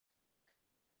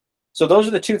So those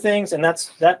are the two things, and that's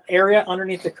that area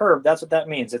underneath the curve. That's what that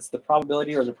means. It's the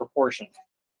probability or the proportion.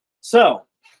 So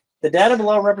the data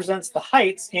below represents the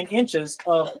heights in inches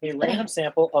of a random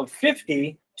sample of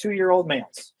 50 two-year-old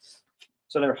males.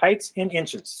 So their heights in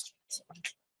inches.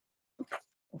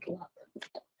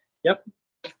 Yep.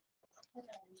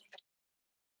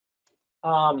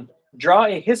 Draw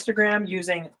a histogram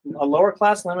using a lower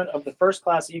class limit of the first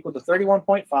class equal to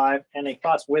 31.5 and a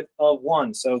class width of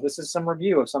 1. So this is some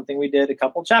review of something we did a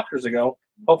couple chapters ago.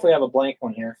 Hopefully I have a blank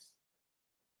one here.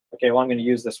 Okay, well, I'm going to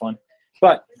use this one.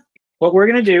 But what we're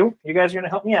going to do, you guys are going to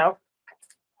help me out.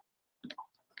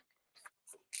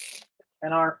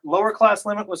 And our lower class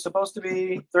limit was supposed to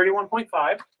be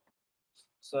 31.5.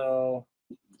 So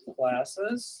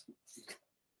classes.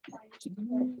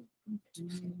 And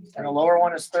the lower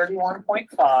one is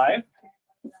 31.5.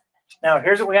 Now,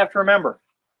 here's what we have to remember.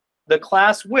 The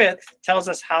class width tells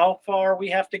us how far we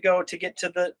have to go to get to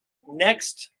the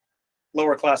next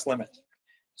lower class limit.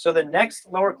 So the next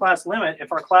lower class limit,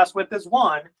 if our class width is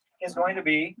 1, is going to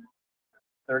be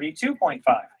 32.5.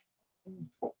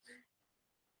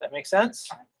 That makes sense?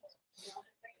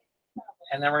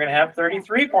 And then we're going to have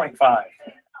 33.5.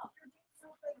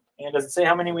 And does it say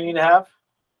how many we need to have?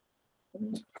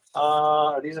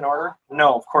 Are these in order?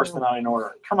 No, of course they're not in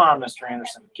order. Come on, Mr.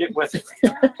 Anderson, get with it.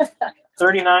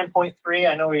 39.3,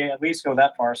 I know we at least go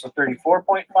that far. So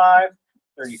 34.5,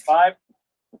 35.5,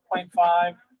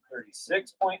 36.5,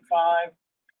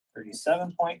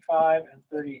 37.5, and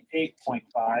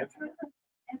 38.5.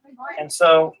 And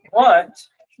so what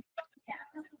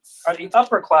are the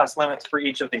upper class limits for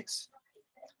each of these?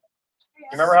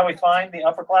 Remember how we find the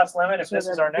upper class limit if this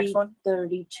is our next one?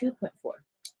 32.4.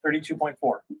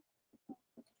 32.4.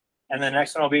 And the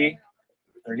next one will be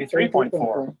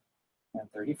 33.4 and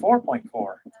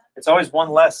 34.4. It's always one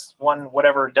less, one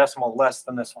whatever decimal less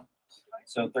than this one.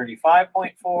 So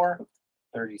 35.4,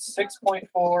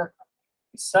 36.4,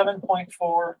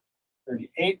 37.4,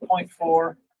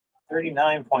 38.4,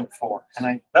 39.4.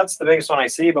 And that's the biggest one I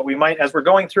see, but we might, as we're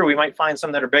going through, we might find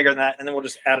some that are bigger than that, and then we'll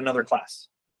just add another class.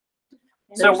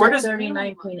 So where does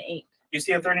 39.8? You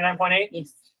see a 39.8?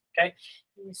 Yes. Okay.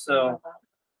 So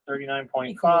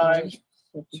 39.5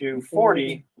 to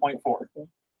 40.4.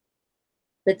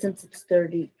 But since it's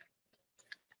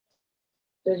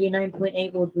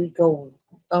 39.8, would we go?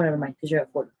 Oh, never mind, because you're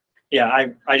at 40. Yeah,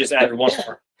 I just added one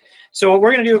more. So what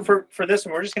we're going to do for this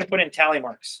one, we're just going to put in tally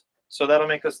marks. So that'll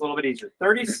make this a little bit easier.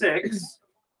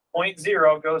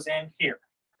 36.0 goes in here,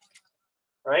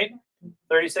 right?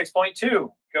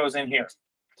 36.2 goes in here.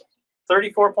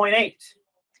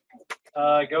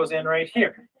 34.8 goes in right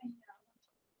here.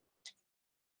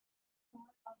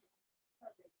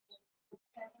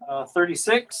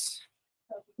 36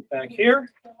 back here.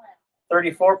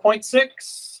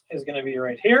 34.6 is going to be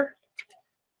right here.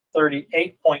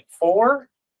 38.4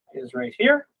 is right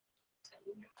here.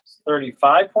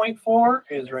 35.4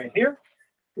 is right here.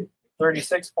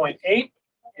 36.8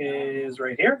 is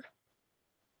right here.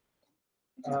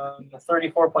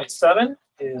 34.7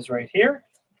 is right here.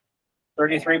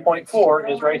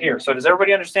 33.4 is right here. So does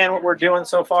everybody understand what we're doing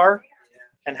so far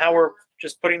and how we're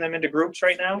just putting them into groups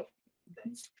right now?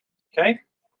 Okay,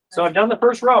 so I've done the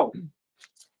first row.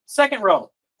 Second row,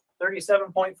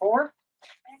 37.4,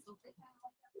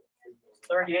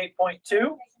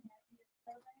 38.2,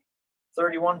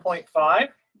 31.5,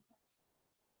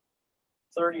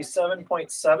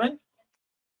 37.7,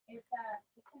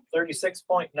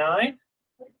 36.9,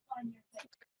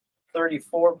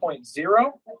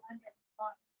 34.0,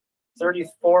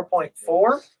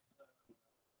 34.4,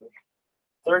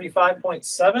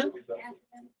 35.7,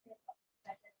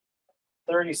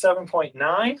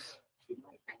 37.9,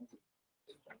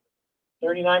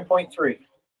 39.3.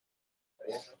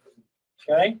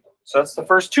 Okay, so that's the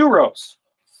first two rows.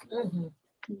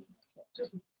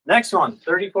 Next one,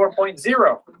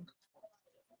 34.0,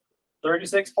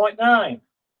 36.9.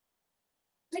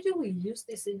 Why do we use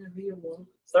this in the real world?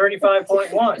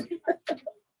 35.1.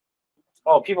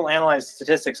 Oh, people analyze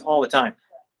statistics all the time.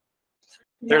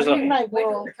 There's in a, my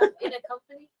world. In a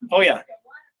company? oh yeah.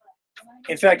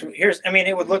 In fact, here's, I mean,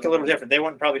 it would look a little different. They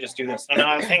wouldn't probably just do this. Oh,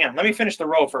 no, hang on. Let me finish the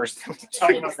row first.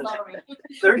 Talking about this.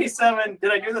 37.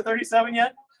 Did I do the 37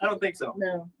 yet? I don't think so.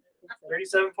 No.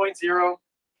 37.0,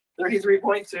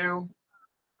 33.2,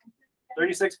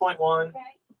 36.1,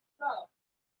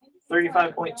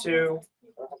 35.2,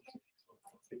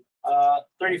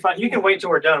 35. You can wait till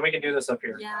we're done. We can do this up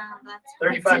here. Yeah,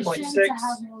 that's 35.6,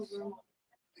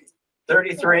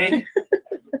 33,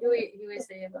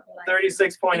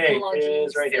 36.8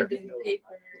 is right here.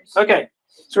 Okay,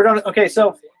 so we're done. Okay,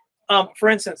 so for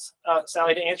instance,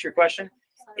 Sally, to answer your question,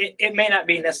 it may not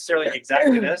be necessarily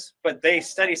exactly this, but they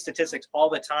study statistics all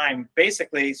the time,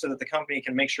 basically so that the company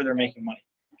can make sure they're making money.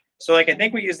 So like, I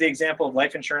think we used the example of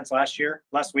life insurance last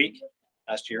week,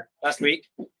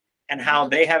 and how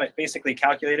they have it basically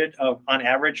calculated of on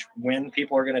average when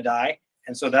people are going to die.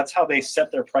 And so that's how they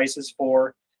set their prices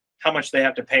for how much they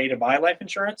have to pay to buy life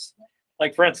insurance.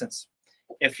 Like for instance,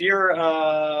 if you're,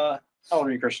 how old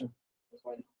are you, Christian?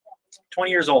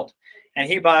 20 years old, and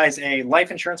he buys a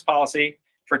life insurance policy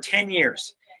for 10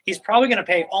 years. He's probably going to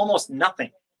pay almost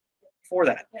nothing for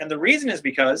that. And the reason is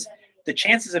because the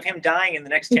chances of him dying in the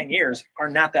next 10 years are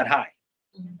not that high.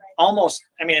 Almost,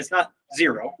 I mean, it's not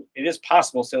zero. It is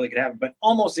possible still it could happen, but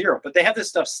almost zero. But they have this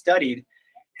stuff studied,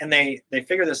 and they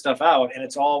figure this stuff out, and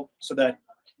it's all so that,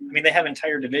 I mean, they have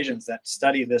entire divisions that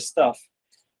study this stuff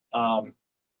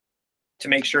to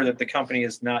make sure that the company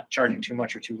is not charging too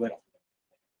much or too little.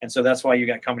 And so that's why you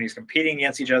got companies competing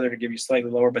against each other to give you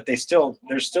slightly lower, but there's still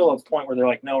a point where they're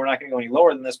like, no, we're not going to go any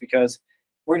lower than this because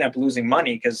we're going to end up losing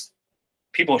money because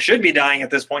people should be dying at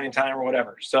this point in time or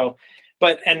whatever. So,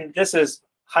 and this is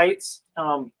heights.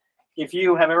 If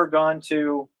you have ever gone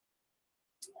to,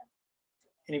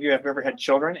 any of you have ever had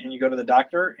children and you go to the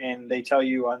doctor and they tell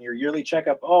you on your yearly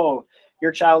checkup, oh,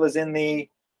 your child is in the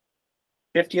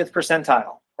 50th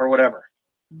percentile or whatever,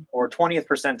 or 20th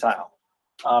percentile.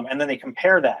 And then they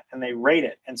compare that and they rate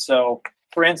it. And so,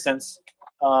 for instance,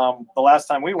 the last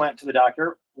time we went to the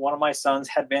doctor, one of my sons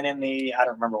had been in the, I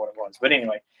don't remember what it was, but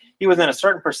anyway, he was in a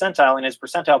certain percentile and his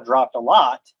percentile dropped a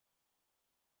lot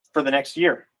for the next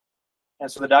year.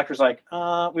 And so the doctor's like,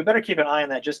 we better keep an eye on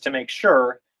that just to make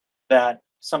sure that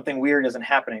something weird isn't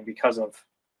happening because of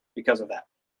that.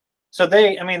 So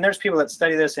I mean, there's people that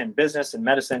study this in business and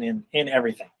medicine, in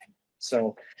everything.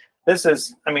 So this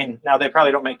is, I mean, now they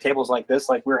probably don't make tables like this,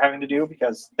 like we're having to do,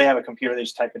 because they have a computer, they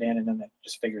just type it in and then it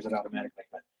just figures it automatically.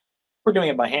 But we're doing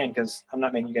it by hand because I'm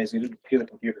not making you guys do the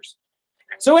computers.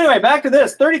 So anyway, back to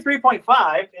this.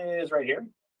 33.5 is right here.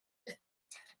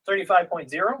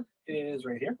 35.0 is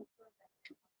right here.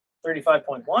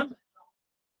 35.1.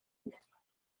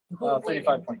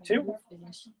 35.2.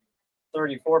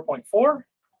 34.4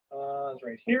 is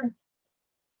right here.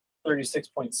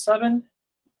 36.7.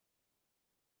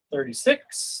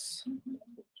 36.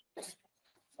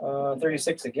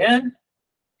 36 again.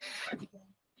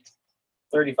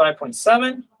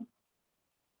 35.7.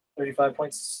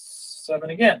 35.7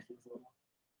 again.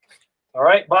 All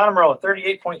right, bottom row,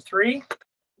 38.3.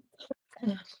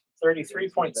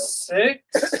 33.6.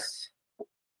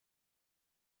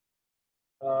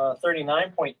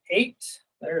 39.8.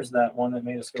 There's that one that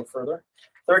made us go further.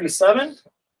 37.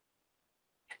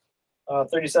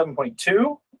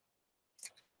 37.2.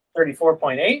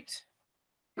 34.8.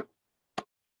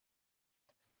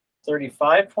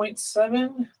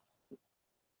 35.7.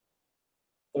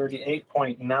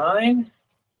 38.9.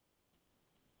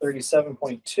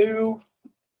 37.2.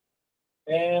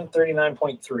 And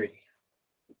 39.3.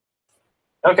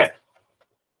 Okay.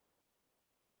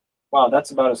 Wow,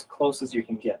 that's about as close as you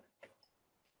can get.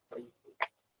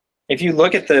 If you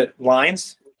look at the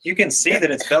lines, you can see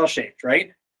that it's bell-shaped,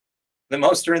 right? The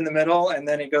most are in the middle, and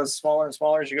then it goes smaller and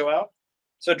smaller as you go out.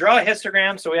 So draw a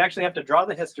histogram. So we actually have to draw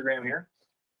the histogram here.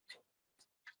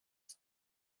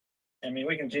 I mean,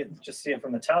 we can just see it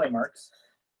from the tally marks.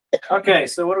 Okay,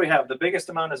 so what do we have? The biggest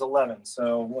amount is 11.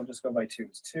 So we'll just go by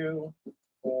twos. 2,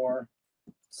 4,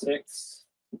 6,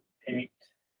 8,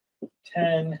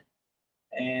 10,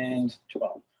 and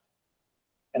 12.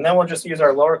 And then we'll just use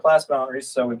our lower class boundaries.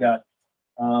 So we've got,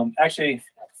 actually,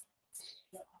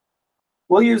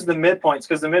 we'll use the midpoints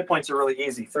because the midpoints are really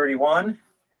easy. 31,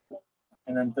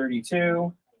 and then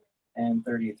 32, and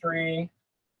 33,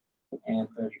 and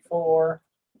 34,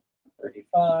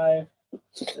 35,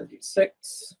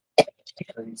 36,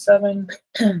 37,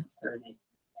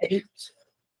 38,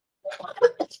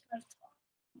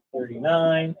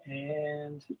 39,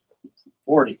 and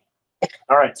 40.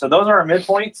 All right, so those are our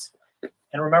midpoints.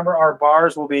 And remember, our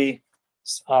bars will be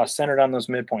centered on those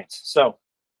midpoints. So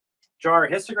draw our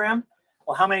histogram.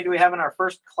 Well, how many do we have in our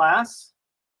first class?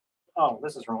 Oh,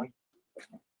 this is wrong.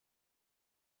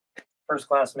 First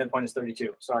class midpoint is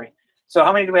 32. Sorry. So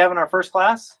how many do we have in our first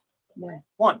class?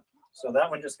 1. So that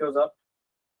one just goes up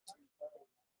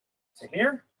to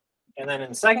here. And then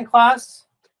in second class,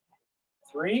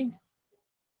 3.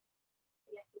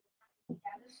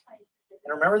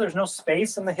 And remember, there's no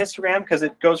space in the histogram because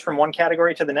it goes from one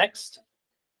category to the next.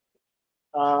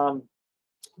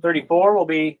 34 will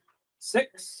be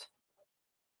 6.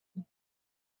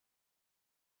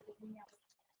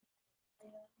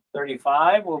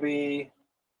 35 will be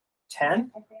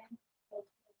 10.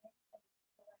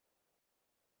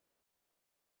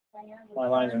 My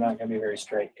lines are not going to be very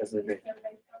straight because they're big.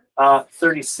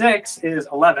 36 is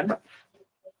 11.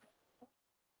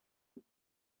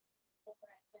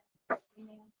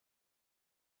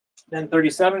 Then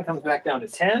 37 comes back down to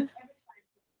 10.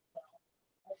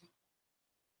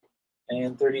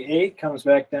 And 38 comes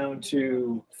back down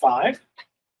to 5.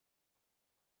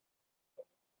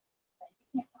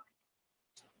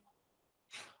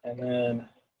 And then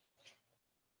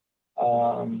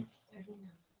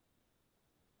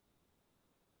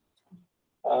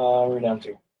we're down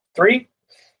to 3.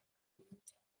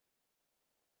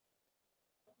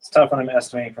 It's tough when I'm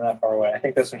estimating from that far away. I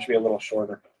think this one should be a little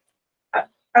shorter.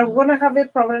 I'm gonna have a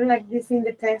problem like this in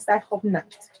the test. I hope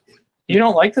not. You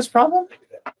don't like this problem?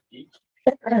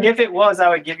 If it was, I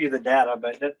would give you the data,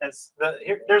 but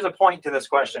there's a point to this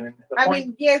question. I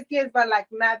mean, yes, but like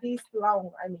not this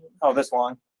long. I mean. Oh, this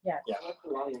long? Yeah. Yeah.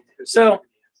 So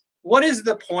what is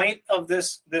the point of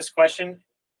this question?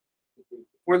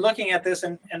 We're looking at this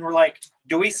and we're like,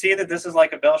 do we see that this is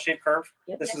like a bell-shaped curve?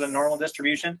 Yep. This is a normal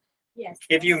distribution. Yes.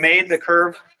 If you made the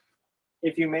curve,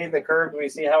 do we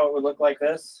see how it would look like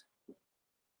this?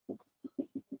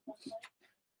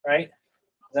 Right?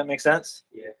 Does that make sense?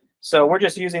 Yeah. So we're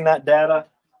just using that data.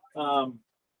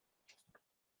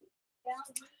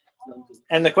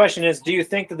 And the question is, do you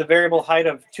think that the variable height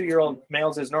of 2-year-old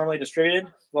males is normally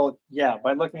distributed? Well, yeah,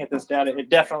 by looking at this data, it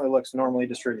definitely looks normally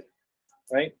distributed,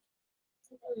 right?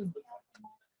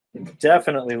 It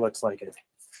definitely looks like it.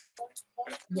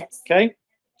 Yes. Okay,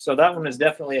 so that one is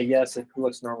definitely a yes, it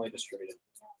looks normally distributed.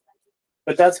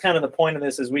 But that's kind of the point of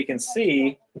this, is we can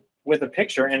see with a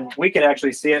picture, and we could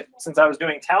actually see it, since I was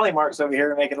doing tally marks over here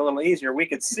to make it a little easier, we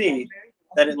could see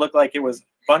that it looked like it was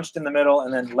bunched in the middle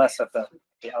and then less at the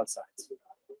outsides.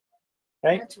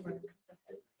 Okay,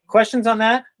 questions on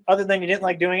that, other than you didn't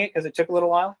like doing it because it took a little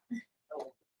while?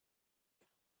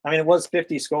 I mean, it was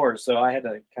 50 scores, so I had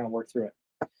to kind of work through it.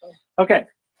 Okay.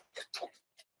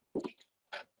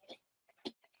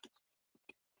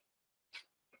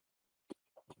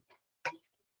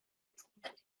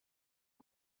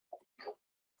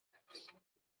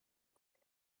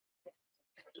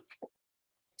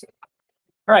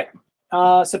 All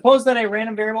right. Suppose that a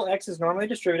random variable x is normally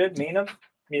distributed, mean of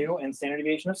mu and standard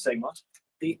deviation of sigma.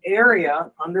 The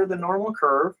area under the normal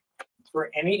curve for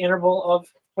any interval of,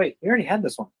 wait, we already had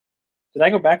this one. Did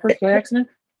I go backwards by accident?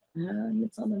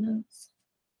 It's on the notes.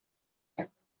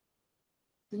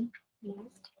 No,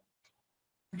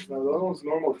 that was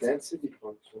normal density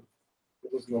function.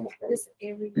 It was normal. This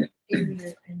area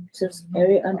and Just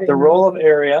area under. The role of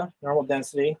area, normal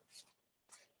density.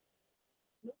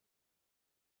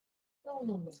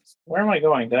 Where am I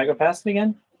going? Did I go past it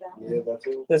again? Yeah, that's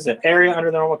it. This is it. Area under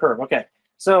the normal curve. Okay.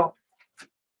 So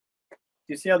do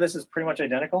you see how this is pretty much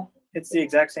identical? It's the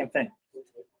exact same thing.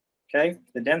 Okay.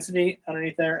 The density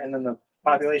underneath there and then the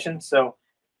population. So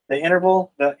the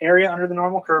interval, the area under the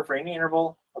normal curve for any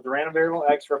interval of the random variable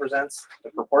x represents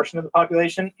the proportion of the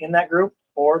population in that group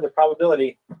or the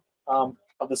probability of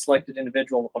the selected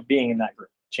individual of being in that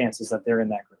group, chances that they're in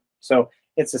that group. So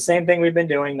it's the same thing we've been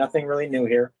doing, nothing really new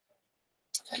here.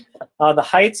 The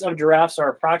heights of giraffes are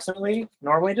approximately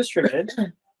normally distributed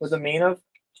with a mean of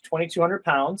 2,200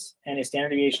 pounds and a standard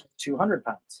deviation of 200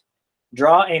 pounds.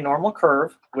 Draw a normal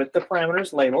curve with the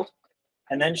parameters labeled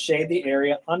and then shade the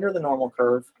area under the normal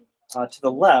curve to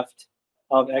the left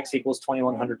of x equals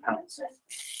 2,100 pounds.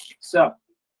 So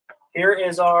here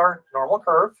is our normal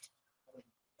curve.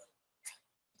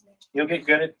 You'll get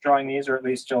good at drawing these, or at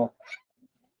least you'll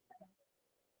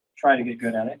try to get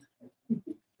good at it.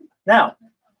 Now,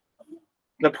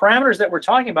 the parameters that we're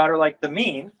talking about are like the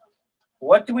mean.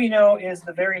 What do we know is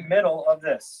the very middle of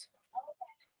this?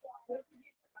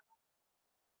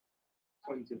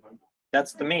 2,200.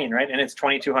 That's the mean, right? And it's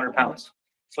 2,200 pounds.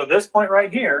 So this point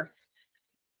right here,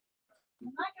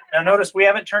 now notice we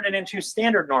haven't turned it into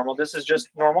standard normal. This is just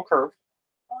normal curve,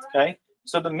 okay?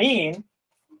 So the mean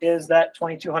is that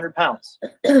 2,200 pounds.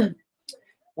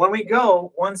 When we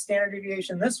go one standard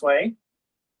deviation this way,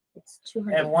 It's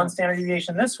 200 and one standard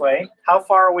deviation this way, how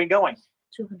far are we going?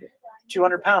 200.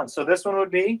 200 pounds. So this one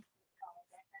would be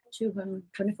 200.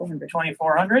 2,400.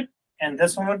 2,400, and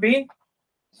this one would be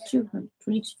 200.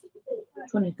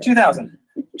 20. 2,000.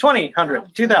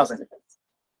 2,000. 2,000.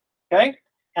 Okay?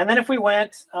 And then if we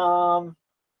went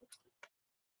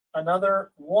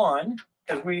another one,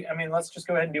 because let's just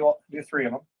go ahead and do 3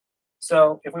 of them.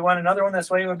 So if we went another one this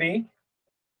way, it would be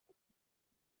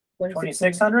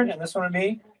 2,600, and this one would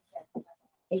be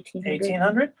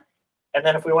 1,800. And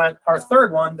then if we went our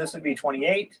third one, this would be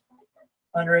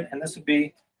 2,800, and this would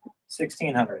be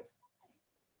 1,600.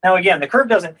 Now, again, the curve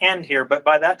doesn't end here, but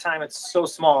by that time it's so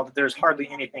small that there's hardly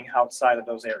anything outside of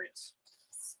those areas.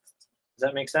 Does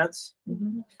that make sense?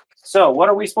 Mhm. So what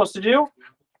are we supposed to do?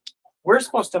 We're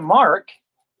supposed to mark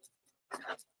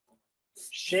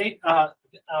shade.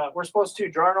 We're supposed to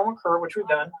draw a normal curve, which we've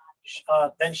done.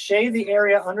 Then shade the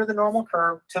area under the normal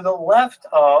curve to the left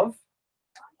of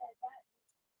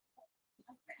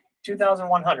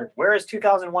 2,100. Where is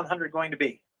 2,100 going to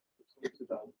be?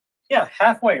 Yeah,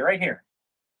 halfway, right here.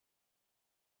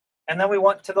 And then we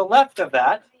want to the left of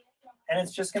that, and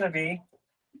it's just going to be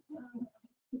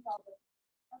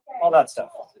all that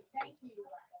stuff.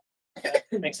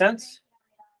 Make sense?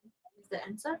 Is the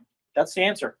answer? That's the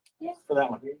answer Yeah. for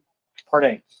that one. Part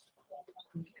A.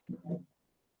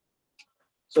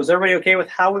 So is everybody okay with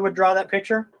how we would draw that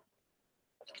picture?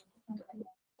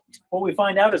 What we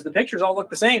find out is the pictures all look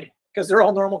the same because they're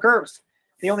all normal curves.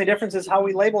 The only difference is how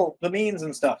we label the means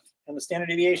and stuff and the standard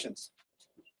deviations.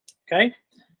 Okay?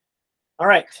 All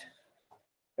right.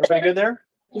 Everybody good there?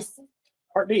 Yes.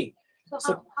 Part B. So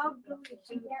So- how do we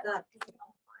do that?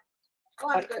 Oh,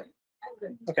 I'm good. I'm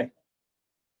good. Okay.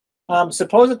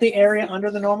 Suppose that the area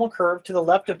under the normal curve to the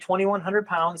left of 2,100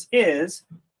 pounds is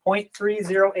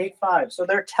 0.3085. So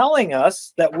they're telling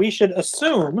us that we should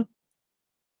assume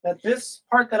that this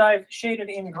part that I've shaded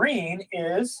in green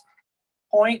is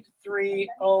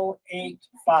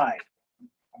 0.3085.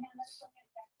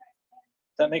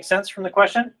 Does that make sense from the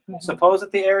question? Suppose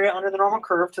that the area under the normal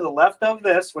curve to the left of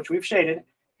this, which we've shaded,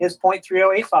 is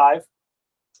 0.3085.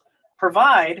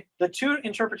 Provide the two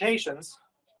interpretations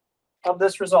of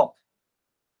this result.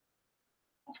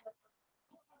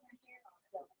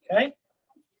 Okay?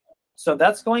 So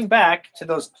that's going back to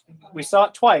those, we saw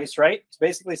it twice, right? It's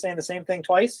basically saying the same thing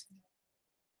twice.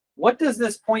 What does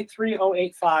this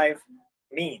 0.3085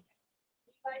 mean?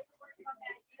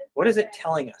 What is it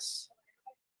telling us?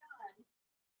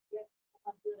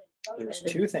 There's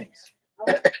two things.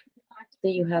 That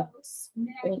you have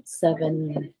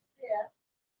 0.7.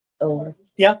 Oh.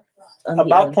 Yeah. on the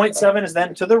About other 0.7 is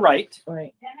then to the right, side.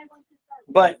 Right.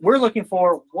 but we're looking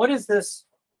for what is this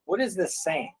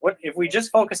saying? What if we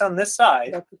just focus on this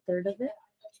side? That's a third of it.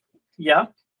 Yeah,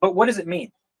 but what does it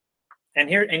mean? And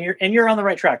you're on the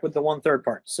right track with the 1/3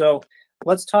 part. So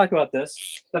let's talk about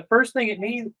this. The first thing it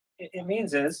means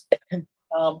is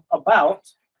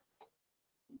about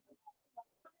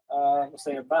let's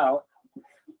say about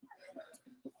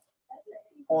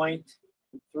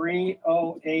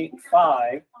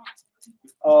 0.3085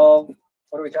 of,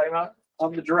 what are we talking about?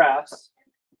 Of the giraffes.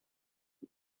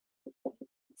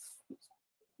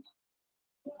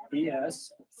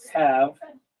 Yes, have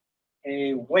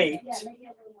a weight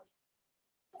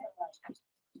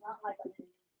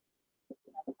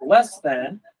less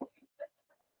than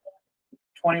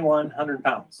 2,100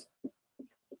 pounds.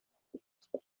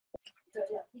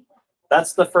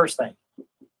 That's the first thing.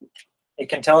 It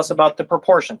can tell us about the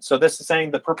proportion. So this is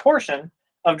saying the proportion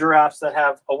of giraffes that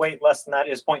have a weight less than that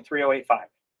is 0.3085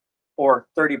 or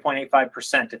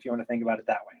 30.85% if you want to think about it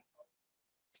that way.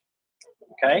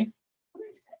 Okay?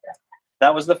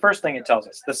 That was the first thing it tells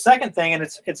us. The second thing, and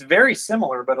it's very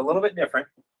similar but a little bit different.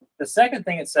 The second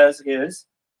thing it says is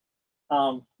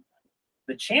the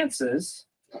chances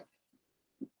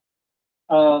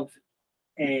of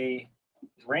a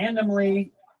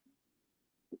randomly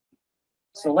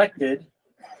selected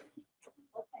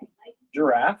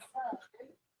giraffe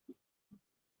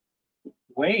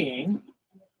weighing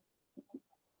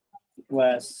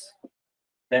less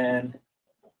than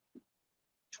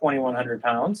 2,100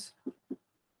 pounds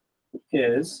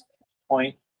is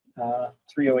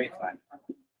 0.3085.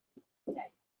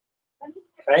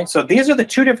 Okay, so these are the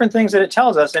two different things that it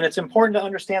tells us, and it's important to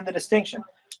understand the distinction.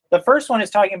 The first one is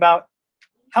talking about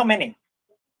how many,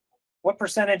 what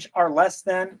percentage are less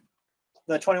than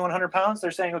the 2,100 pounds.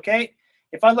 They're saying, okay,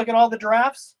 if I look at all the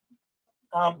giraffes,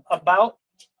 about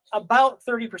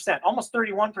 30%, almost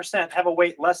 31% have a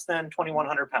weight less than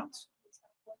 2,100 pounds.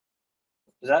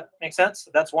 Does that make sense?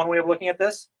 That's one way of looking at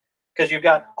this, because you've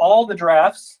got all the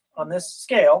giraffes on this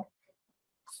scale,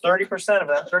 30% of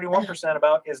them, 31%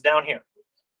 about is down here.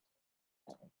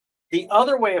 The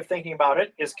other way of thinking about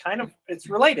it is it's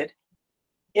related.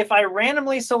 If I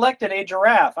randomly selected a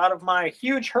giraffe out of my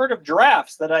huge herd of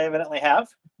giraffes that I evidently have,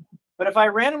 but if I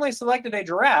randomly selected a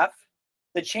giraffe,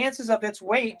 the chances of its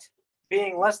weight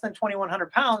being less than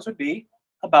 2,100 pounds would be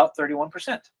about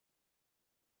 31%.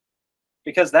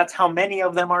 Because that's how many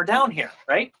of them are down here,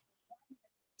 right?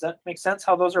 Does that make sense?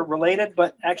 How those are related,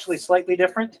 but actually slightly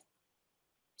different?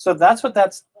 So that's what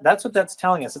that's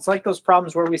telling us. It's like those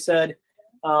problems where we said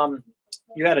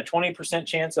you had a 20%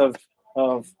 chance of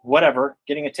whatever,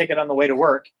 getting a ticket on the way to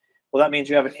work. Well, that means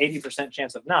you have an 80%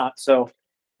 chance of not. So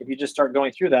if you just start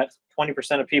going through that,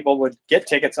 20% of people would get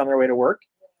tickets on their way to work.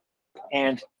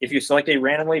 And if you select a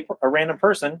random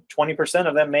person, 20%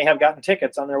 of them may have gotten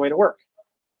tickets on their way to work.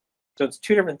 So it's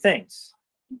two different things.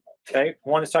 Okay.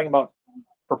 One is talking about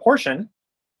proportion,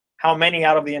 how many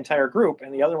out of the entire group,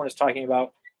 and the other one is talking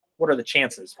about what are the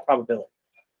chances, probability.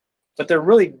 But they're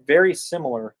really very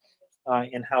similar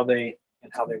in how they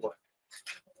work.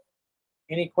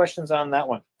 Any questions on that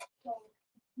one?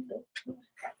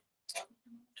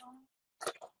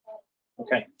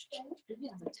 Okay.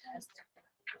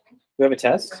 We have a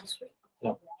test?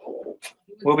 No.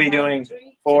 We'll be doing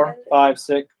 4, 5,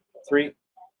 6, 3.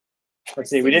 Let's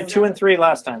see. We did 2 and 3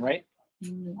 last time, right?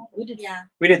 We did, Yeah.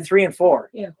 We did 3 and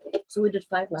 4. so we did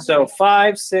 5 last So time.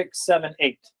 5, 6, 7,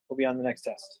 8 will be on the next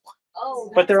test.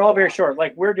 Oh. But they're all very short.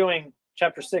 Like we're doing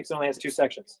chapter 6 only has 2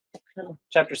 sections. Oh.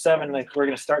 Chapter 7, like we're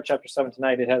going to start chapter 7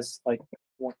 tonight. It has like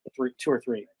 2 or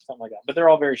 3, something like that. But they're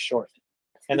all very short,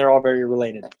 and they're all very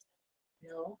related.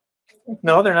 No.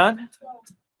 No, they're not.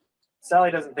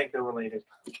 Sally doesn't think they're related.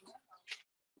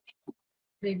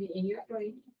 Maybe in your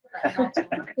brain.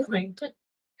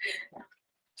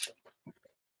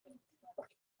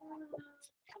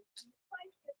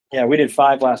 Yeah, we did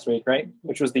 5 last week, right?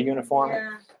 Which was the uniform.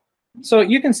 Yeah. So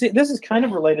you can see this is kind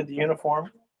of related to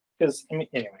uniform because I mean,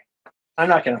 anyway, I'm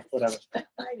not gonna whatever.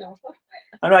 I know.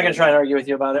 I'm not gonna try and argue with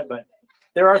you about it, but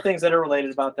there are things that are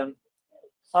related about them.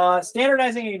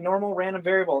 Standardizing a normal random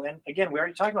variable, and again, we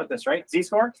already talked about this, right?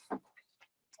 Z-score.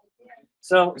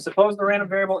 So suppose the random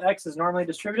variable x is normally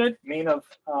distributed, mean of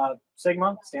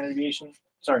sigma, standard deviation.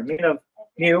 Sorry, mean of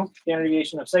mu, standard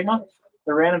deviation of sigma.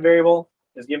 The random variable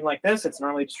is given like this. It's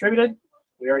normally distributed.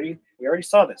 We already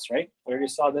saw this, right? We already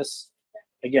saw this.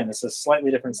 Again, this is a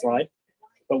slightly different slide,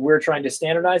 but we're trying to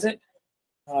standardize it.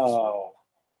 Oh,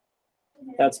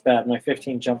 that's bad. My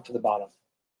 15 jumped to the bottom.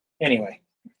 Anyway,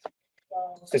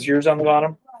 is yours on the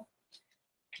bottom?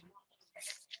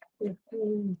 No.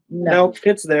 Nope,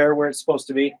 it's there where it's supposed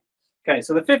to be. Okay,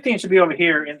 so the 15 should be over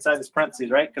here inside this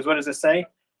parentheses, right? Because what does it say?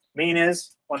 Mean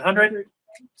is 100,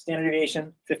 standard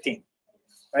deviation 15,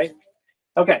 right?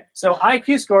 Okay, so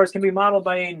IQ scores can be modeled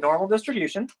by a normal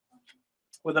distribution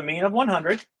with a mean of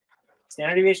 100,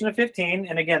 standard deviation of 15,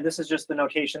 and again, this is just the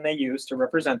notation they use to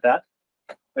represent that,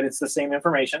 but it's the same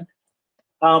information.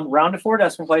 Round to 4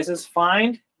 decimal places,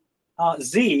 find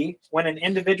Z when an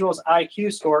individual's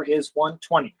IQ score is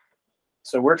 120.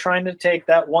 So we're trying to take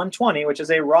that 120, which is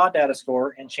a raw data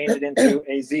score, and change it into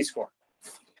a Z-score.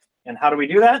 And how do we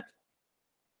do that?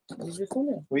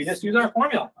 We just use our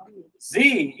formula.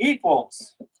 Z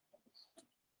equals.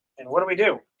 And what do we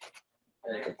do?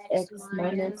 X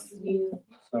minus U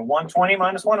So 120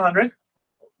 minus 100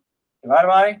 divided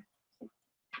by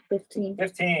 15.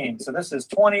 15. So this is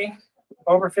 20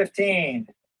 over 15.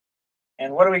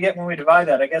 And what do we get when we divide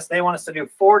that? I guess they want us to do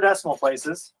 4 decimal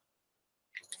places.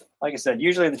 Like I said,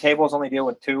 usually the tables only deal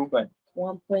with 2, but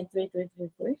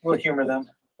 1.3333. we'll humor them.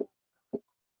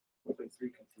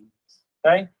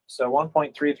 Okay, so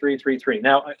 1.3333.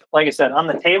 Now, like I said, on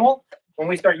the table, when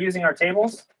we start using our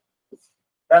tables,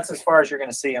 that's as far as you're going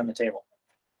to see on the table.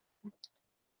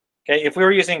 Okay, if we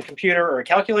were using a computer or a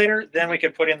calculator, then we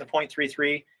could put in the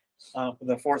 0.33,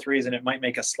 the 4 3s, and it might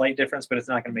make a slight difference, but it's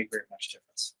not going to make very much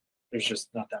difference. There's just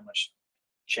not that much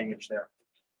change there.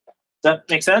 Does that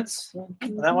make sense?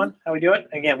 On that one, how we do it?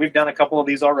 Again, we've done a couple of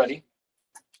these already.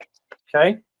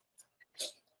 Okay.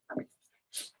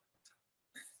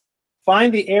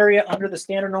 Find the area under the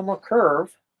standard normal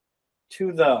curve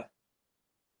to the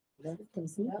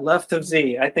left of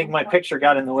Z. I think my picture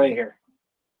got in the way here.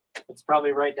 It's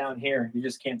probably right down here. You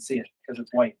just can't see it because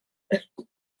it's white.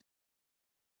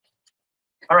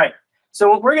 All right. So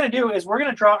what we're going to do is we're going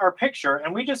to draw our picture,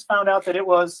 and we just found out that it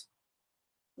was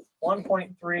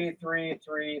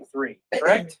 1.3333,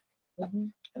 correct? Mm-hmm.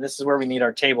 And this is where we need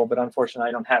our table, but unfortunately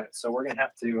I don't have it. So we're going to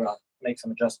have to make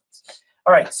some adjustments.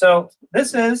 All right, so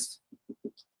this is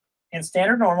in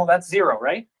standard normal, that's 0,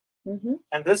 right? Mm-hmm.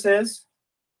 And this is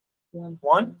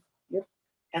 1. Yep.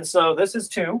 And so this is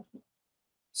 2.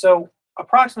 So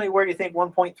approximately where do you think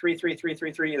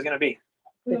 1.33333 is going to be?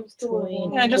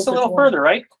 Between, Yeah, just a little further,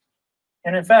 right?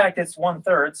 And in fact, it's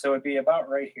 1/3, so it'd be about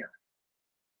right here.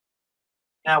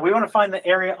 Now we want to find the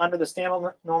area under the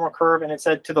standard normal curve, and it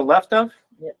said to the left of?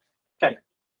 Yep. Okay,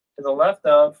 to the left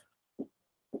of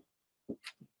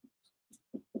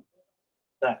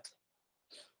that.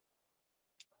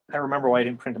 I remember why I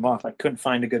didn't print them off. I couldn't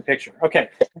find a good picture. Okay,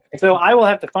 so I will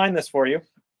have to find this for you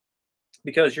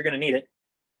because you're going to need it.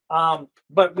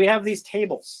 But we have these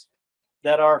tables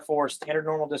that are for standard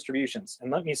normal distributions. And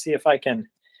let me see if I can.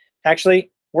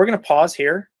 Actually, we're going to pause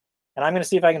here And I'm going to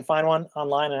see if I can find one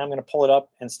online, and I'm going to pull it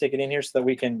up and stick it in here so that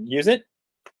we can use it.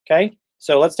 Okay,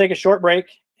 so let's take a short break,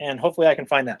 and hopefully I can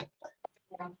find that.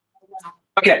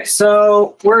 Okay,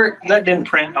 so that didn't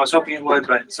print. I was hoping it would,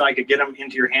 but so I could get them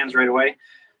into your hands right away.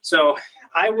 So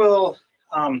I will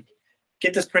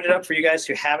get this printed up for you guys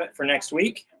to have it for next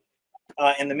week.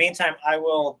 In the meantime, I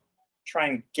will try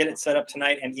and get it set up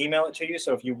tonight and email it to you.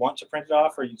 So if you want to print it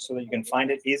off, so that you can find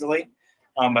it easily.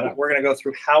 But we're going to go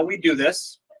through how we do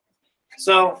this.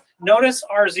 So notice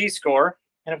our z-score,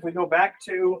 and if we go back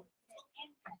to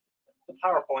the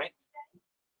PowerPoint,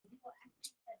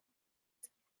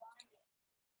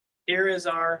 here is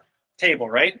our table,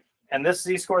 right? And this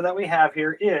z-score that we have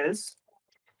here is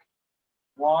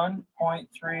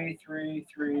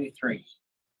 1.3333.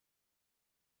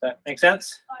 That make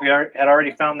sense? We had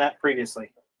already found that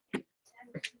previously.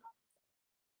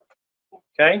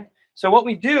 Okay, so what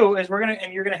we do is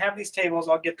you're gonna have these tables.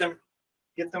 I'll get them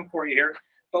for you here.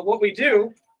 But what we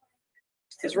do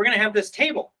is we're gonna have this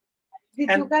table. Did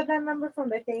you get that number from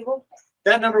the table?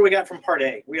 That number we got from Part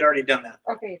A. We had already done that.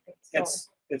 Okay, thanks.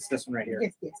 It's this one right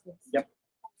here. Yes. Yep.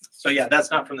 So yeah,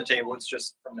 that's not from the table. It's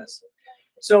just from this.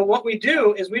 So what we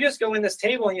do is we just go in this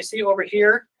table, and you see over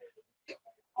here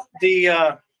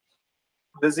the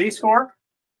z-score.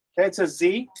 Okay, it says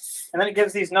z, and then it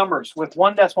gives these numbers with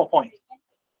 1 decimal point.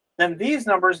 Then these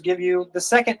numbers give you the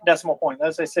second decimal point.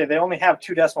 As I say, they only have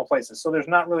 2 decimal places, so there's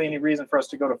not really any reason for us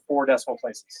to go to 4 decimal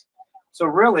places. So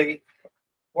really,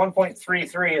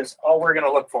 1.33 is all we're going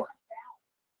to look for.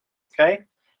 Okay.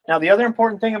 Now, the other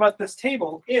important thing about this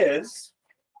table is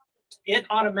it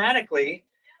automatically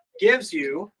gives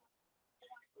you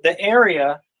the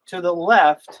area to the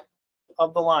left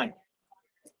of the line.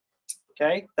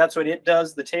 Okay, that's what it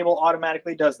does. The table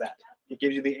automatically does that. It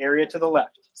gives you the area to the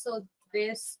left. So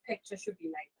this picture should be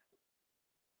like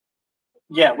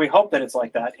Yeah, we hope that it's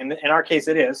like that. In our case,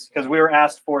 it is, because we were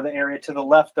asked for the area to the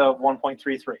left of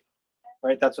 1.33.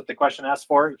 Right, that's what the question asked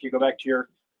for. If you go back to your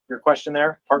question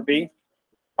there, part B,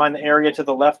 find the area to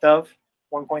the left of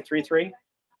 1.33.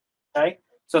 Okay,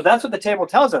 so that's what the table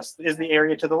tells us is the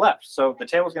area to the left. So the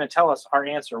table is going to tell us our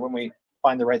answer when we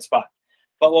find the right spot.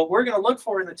 But what we're going to look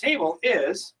for in the table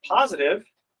is positive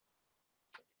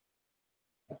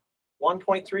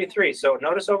 1.33. So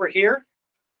notice over here,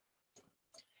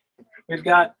 we've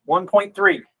got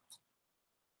 1.3.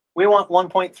 We want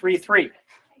 1.33.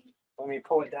 Let me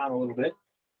pull it down a little bit.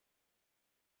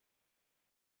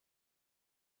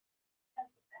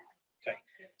 Okay,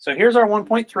 so here's our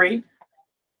 1.3.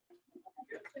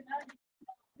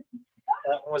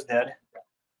 That one was dead.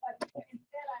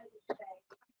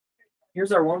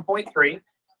 Here's our 1.3.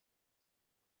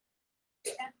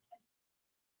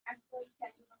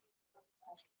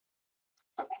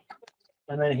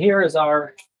 And then here is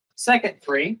our second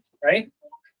 3, right?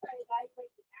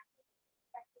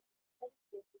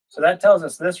 So that tells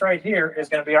us this right here is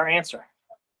going to be our answer.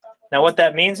 Now what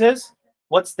that means is,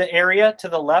 what's the area to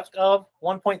the left of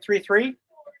 1.33?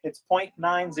 It's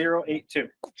 0.9082.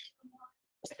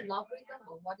 logarithm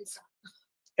or what is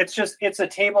that? It's a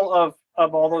table of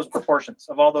all those proportions,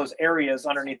 of all those areas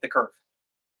underneath the curve.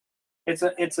 It's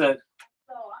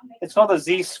called the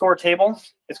z-score table.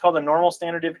 It's called the normal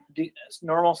standard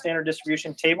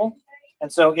distribution table.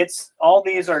 And so all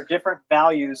these are different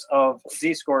values of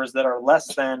z-scores that are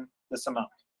less than this amount.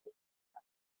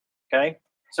 Okay,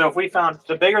 so if we found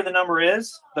the bigger the number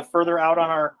is, the further out on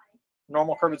our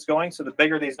normal curve it's going. So the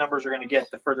bigger these numbers are going to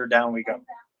get, the further down we go.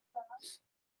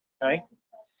 Okay,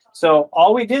 so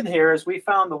all we did here is we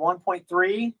found the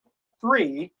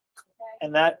 1.33,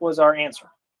 and that was our answer.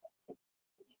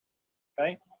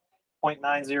 Okay,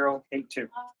 0.9082.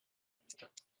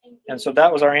 And so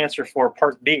that was our answer for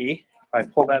part B. If I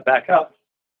pull that back up,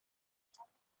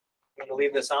 I'm going to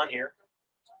leave this on here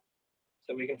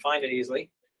so we can find it easily.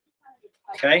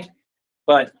 Okay,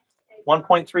 but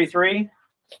 1.33,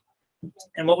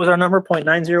 and what was our number?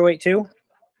 0.9082.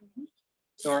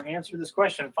 So our answer to this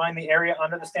question, find the area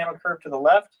under the standard curve to the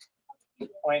left,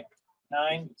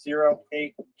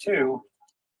 0.9082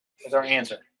 is our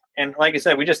answer. And like I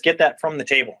said, we just get that from the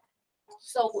table.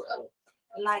 So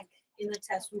like in the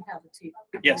test, we have a table.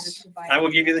 Yes, I will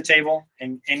give you the table,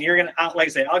 and you're going to, like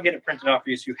I say, I'll get it printed off for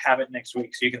you so you have it next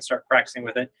week so you can start practicing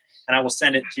with it. And I will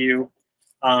send it to you.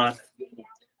 I'll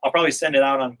probably send it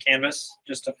out on Canvas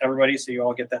just to everybody so you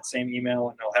all get that same email,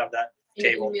 and I'll have that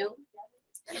table. Email?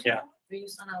 Yeah. You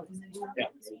send out in the email? Yeah.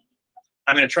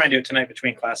 I'm going to try and do it tonight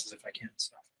between classes if I can.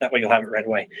 So that way you'll have it right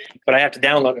away. But I have to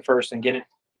download it first and get it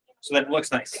so that it looks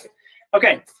nice.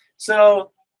 Okay,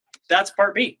 so that's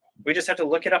part B. We just have to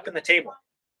look it up in the table.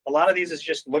 A lot of these is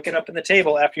just look it up in the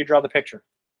table after you draw the picture.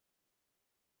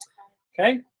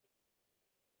 Okay.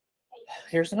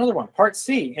 Here's another one. Part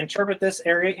C, interpret this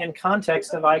area in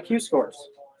context of IQ scores.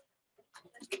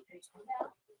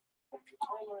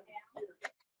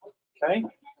 Okay.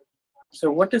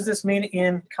 So what does this mean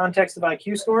in context of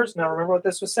IQ scores? Now remember what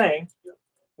this was saying.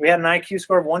 We had an IQ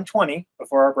score of 120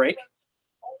 before our break.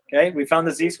 Okay, we found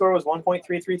the Z-score was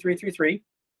 1.33333.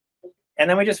 And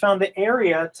then we just found the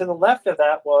area to the left of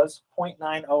that was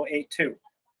 0.9082.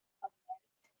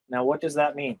 Now what does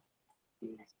that mean?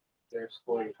 Their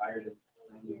score is higher than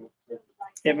 91.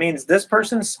 It means this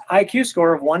person's IQ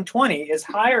score of 120 is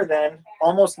higher than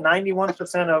almost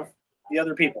 91% of the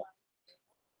other people.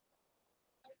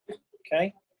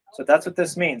 Okay, so that's what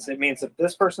this means. It means if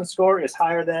this person's score is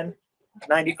higher than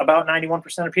about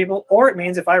 91% of people, or it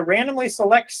means if I randomly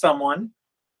select someone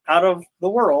out of the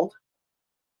world,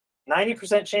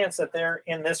 90% chance that they're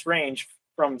in this range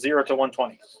from 0 to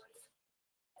 120.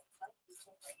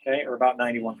 Okay, or about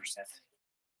 91%.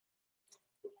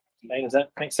 Okay, does that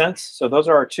make sense? So those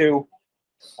are our two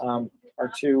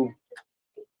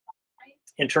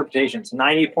interpretations.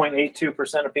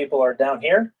 90.82% of people are down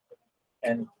here,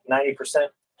 and 90%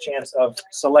 chance of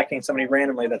selecting somebody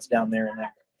randomly that's down there and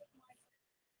there.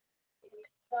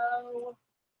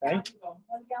 Okay.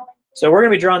 So we're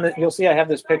going to be drawing that. You'll see I have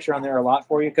this picture on there a lot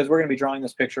for you because we're going to be drawing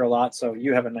this picture a lot. So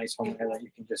you have a nice one there that you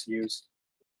can just use.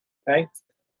 Okay.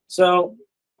 So,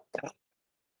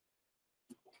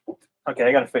 okay,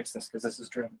 I got to fix this because this is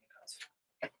true.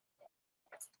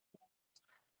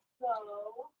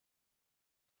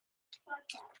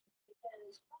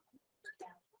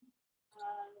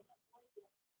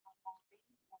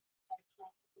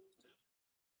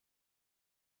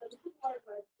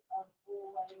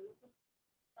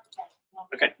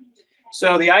 Okay,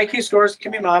 so the IQ scores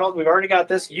can be modeled. We've already got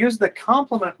this. Use the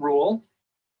complement rule.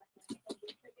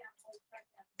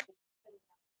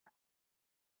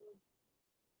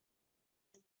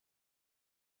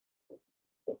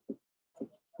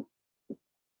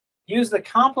 Use the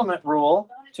complement rule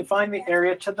to find the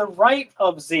area to the right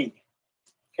of Z.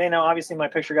 Okay, now obviously my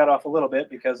picture got off a little bit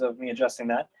because of me adjusting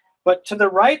that. But to the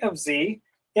right of Z,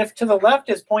 if to the left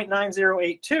is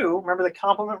 0.9082, remember the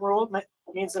complement rule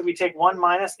means that we take 1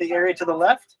 minus the area to the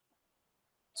left.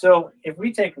 So if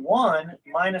we take 1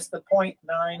 minus the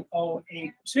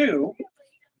 0.9082,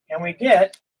 and we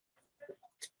get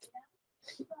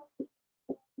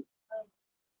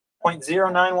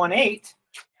 0.0918,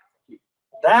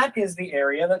 that is the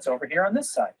area that's over here on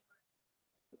this side.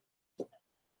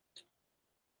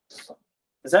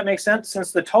 Does that make sense?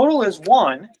 Since the total is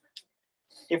 1,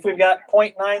 if we've got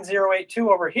 0.9082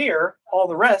 over here, all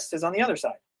the rest is on the other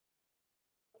side.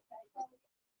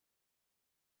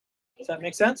 Does that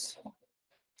make sense?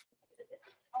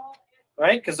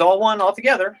 Right? Because all 1 all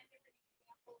together.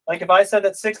 Like if I said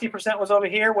that 60% was over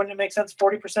here, wouldn't it make sense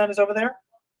 40% is over there?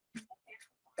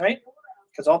 Right?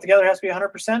 Because all together it has to be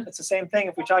 100%. It's the same thing.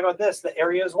 If we talk about this, the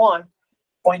area is 1.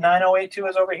 0.9082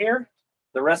 is over here.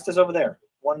 The rest is over there.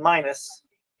 1 minus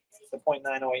the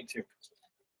 0.9082.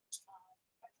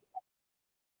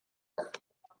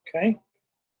 Okay.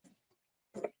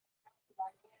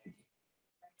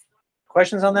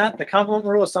 Questions on that? The complement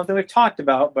rule is something we've talked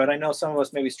about, but I know some of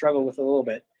us maybe struggle with it a little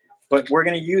bit. But we're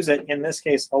going to use it in this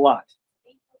case a lot.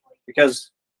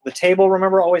 Because the table,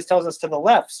 remember, always tells us to the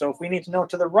left. So if we need to know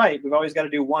to the right, we've always got to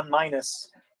do 1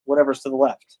 minus whatever's to the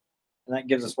left. And that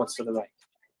gives us what's to the right.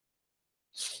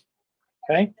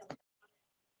 Okay?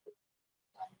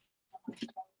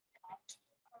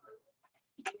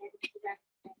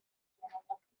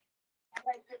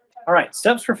 All right,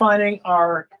 steps for finding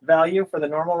our value for the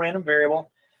normal random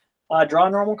variable. Draw a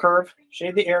normal curve,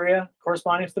 shade the area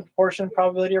corresponding to the proportion,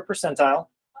 probability, or percentile.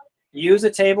 Use a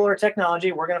table or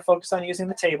technology. We're going to focus on using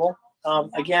the table.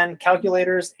 Again,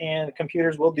 calculators and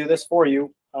computers will do this for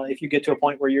you if you get to a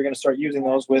point where you're going to start using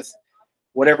those with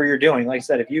whatever you're doing. Like I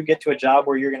said, if you get to a job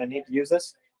where you're going to need to use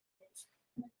this,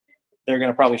 they're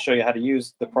going to probably show you how to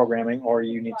use the programming, or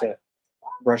you need to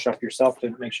brush up yourself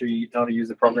to make sure you know how to use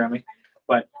the programming.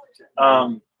 But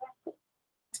to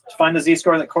find the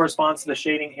z-score that corresponds to the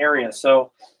shading area.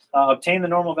 So obtain the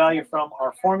normal value from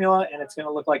our formula, and it's going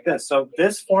to look like this. So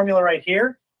this formula right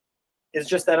here is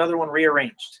just that other one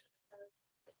rearranged.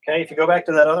 Okay, if you go back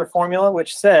to that other formula,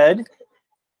 which said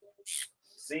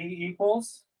z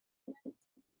equals,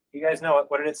 you guys know it.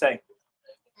 What did it say?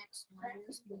 X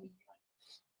minus B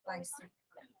by C.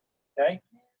 Okay.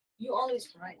 You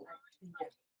always write like theta.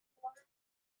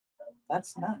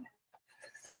 That's not.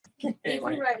 If you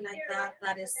write like that,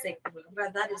 that is sigma,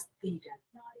 but that is theta.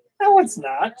 No, it's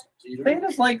not.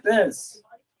 Theta's like this.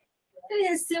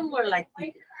 It is similar like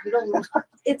theta. You don't.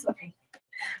 It's okay.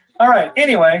 All right.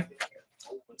 Anyway,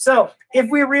 So if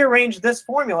we rearrange this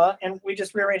formula and we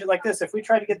just rearrange it like this, if we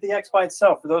try to get the x by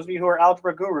itself, for those of you who are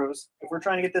algebra gurus, if we're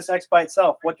trying to get this x by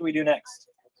itself, what do we do next?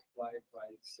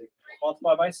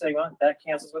 Multiply by sigma. That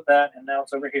cancels with that, and now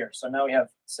it's over here. So now we have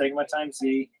sigma times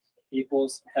z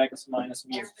equals x minus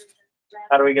mu.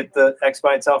 How do we get the x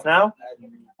by itself now?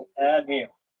 Add mu.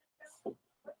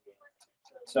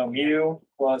 So mu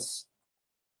plus,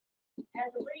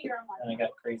 and I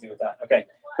got crazy with that. Okay,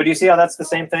 but do you see how that's the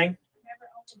same thing?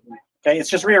 Okay, it's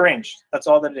just rearranged. That's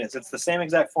all that it is. It's the same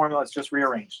exact formula. It's just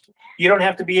rearranged. You don't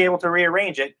have to be able to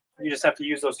rearrange it. You just have to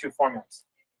use those two formulas.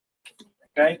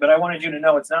 Okay, but I wanted you to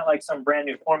know it's not like some brand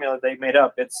new formula they made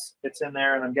up. It's in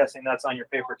there, and I'm guessing that's on your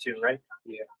paper too, right?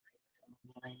 Yeah.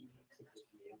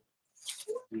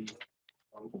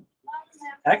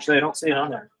 Actually, I don't see it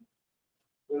on there.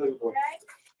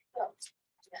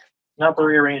 Not the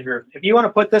rearranger. If you want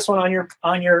to put this one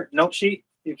on your note sheet,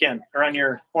 you can, or on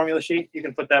your formula sheet, you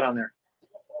can put that on there.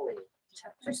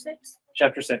 Chapter 6.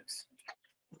 Chapter 6.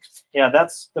 Yeah,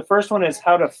 that's the first one is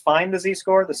how to find the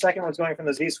z-score. The second one's going from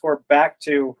the z-score back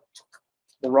to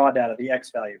the raw data, the x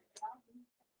value.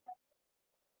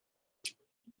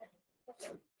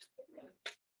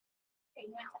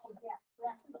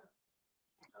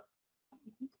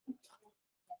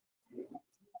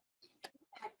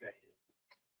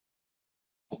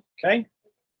 Okay,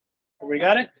 we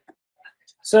got it.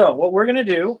 So what we're going to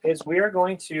do is we are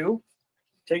going to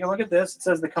take a look at this. It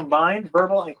says the combined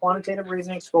verbal and quantitative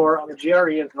reasoning score on the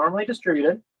GRE is normally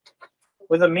distributed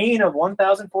with a mean of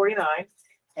 1,049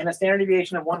 and a standard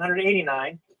deviation of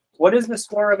 189. What is the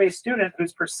score of a student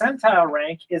whose percentile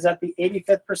rank is at the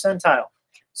 85th percentile?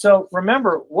 So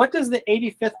remember, what does the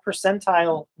 85th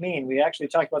percentile mean? We actually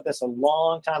talked about this a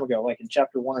long time ago, like in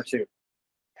chapter 1 or 2.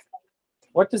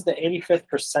 What does the 85th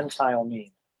percentile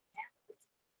mean?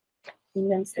 It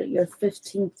means that you're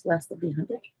 15th less of the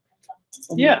 100.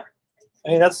 Yeah, I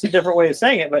mean, that's a different way of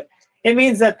saying it, but it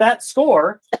means that that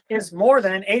score is more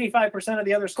than 85% of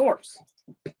the other scores.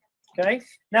 Okay,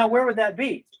 now where would that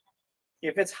be?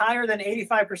 If it's higher than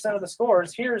 85% of the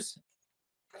scores, here's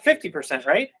 50%,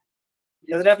 right?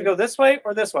 Does it have to go this way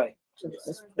or this way?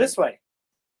 This way.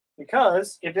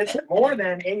 Because if it's more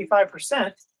than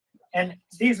 85%, and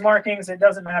these markings, it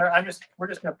doesn't matter. We're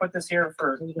just going to put this here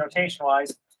for notation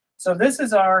wise. So this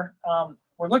is our,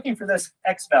 we're looking for this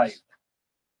x value.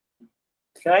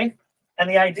 Okay, and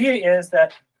the idea is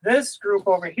that this group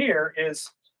over here is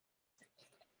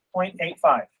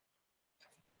 0.85.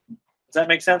 Does that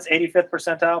make sense? 85th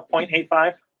percentile,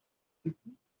 0.85. Does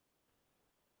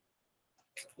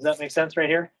that make sense right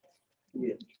here?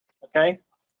 Yeah. Okay.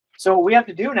 So what we have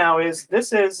to do now is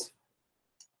this is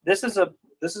a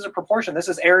proportion. This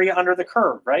is area under the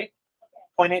curve, right?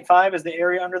 0.85 is the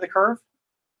area under the curve.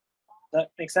 Does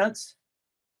that make sense?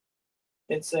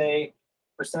 It's a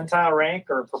percentile rank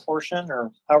or proportion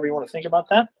or however you want to think about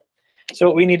that. So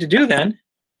what we need to do then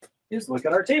is look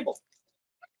at our table.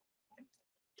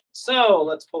 So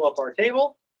let's pull up our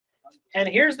table. And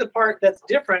here's the part that's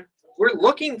different. We're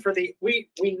looking for the, we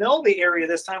know the area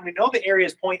this time. We know the area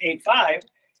is 0.85.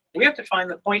 We have to find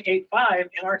the 0.85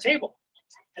 in our table.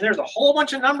 And there's a whole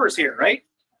bunch of numbers here, right?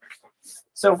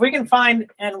 So if we can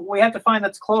find, and we have to find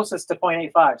that's closest to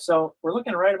 0.85. So we're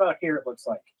looking right about here, it looks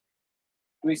like.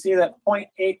 We see that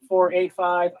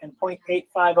 0.8485 and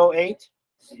 0.8508.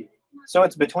 So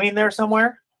it's between there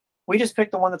somewhere. We just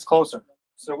picked the one that's closer.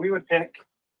 So we would pick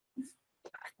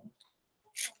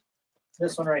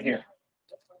this one right here.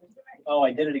 Oh,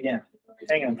 I did it again.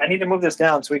 Hang on. I need to move this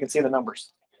down so we can see the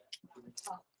numbers.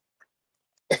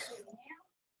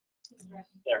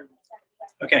 There.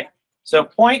 Okay. So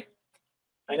point,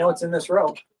 I know it's in this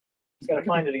row. Just got to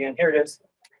find it again. Here it is.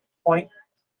 0.8508.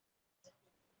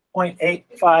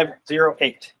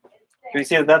 Do you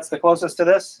see that that's the closest to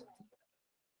this?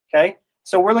 Okay.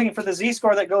 So we're looking for the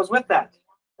z-score that goes with that.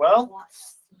 Well,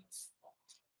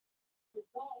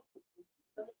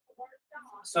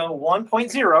 so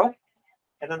 1.0,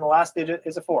 and then the last digit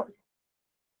is a 4.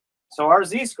 So our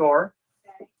z-score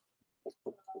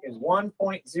is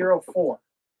 1.04.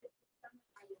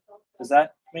 Does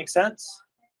that make sense?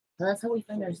 So that's how we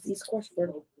find our z-scores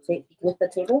for with the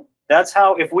table. That's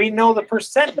how, if we know the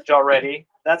percentage already,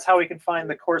 that's how we can find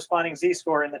the corresponding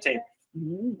z-score in the table.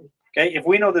 Okay, if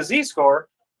we know the z-score,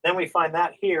 then we find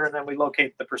that here, and then we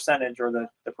locate the percentage or the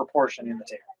proportion in the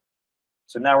table.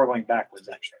 So now we're going backwards,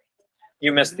 actually.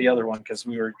 You missed the other one because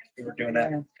we were doing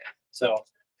that. So,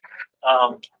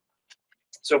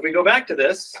 so if we go back to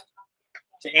this,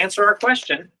 to answer our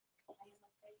question,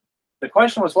 the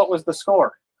question was, what was the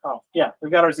score? Oh, yeah,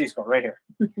 we've got our z-score right here.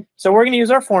 So we're going to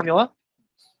use our formula.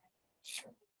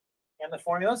 And the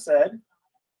formula said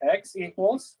X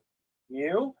equals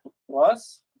mu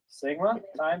plus sigma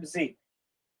times Z,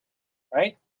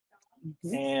 right?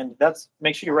 Mhm. And that's,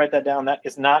 make sure you write that down. That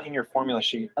is not in your formula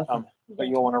sheet, Okay. but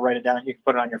you'll want to write it down. You can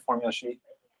put it on your formula sheet.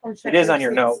 On It is chapter on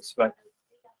your 6. notes, but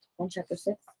On chapter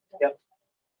 6.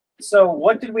 so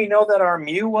what did we know that our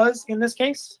mu was in this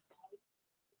case?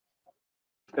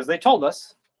 Because they told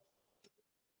us.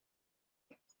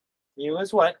 Mu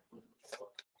is what?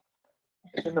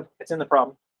 It's in the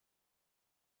problem.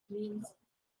 Means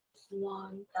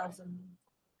 1,000.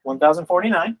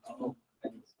 1049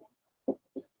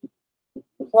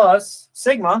 plus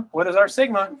sigma. What is our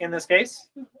sigma in this case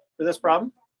for this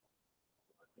problem?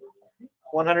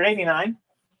 189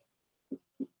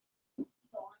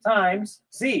 times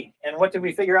Z. And what did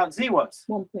we figure out Z was?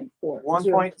 1.4.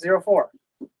 1.04.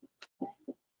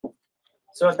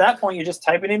 So at that point, you just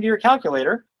type it into your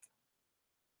calculator.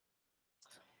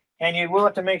 And you will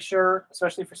have to make sure,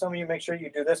 especially for some of you, make sure you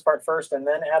do this part first and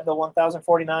then add the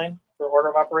 1049 for order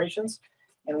of operations.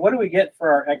 And what do we get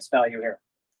for our X value here?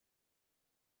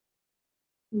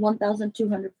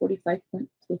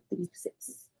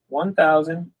 1,245.56.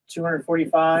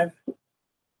 1,245. Is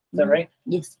that right?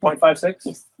 Yes. 0.56?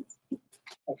 Yes.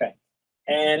 Okay.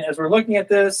 And as we're looking at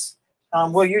this,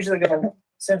 we'll usually go,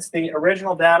 since the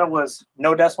original data was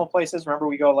no decimal places, remember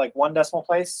we go like one decimal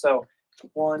place. So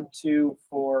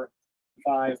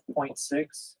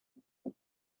 1,245.6.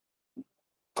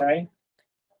 Okay.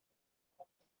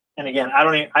 And again, I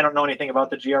don't know anything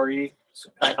about the GRE.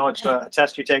 I know it's a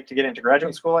test you take to get into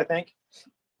graduate school, I think,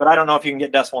 but I don't know if you can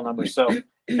get decimal numbers. So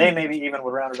they maybe even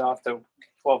would round it off to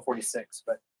 1246,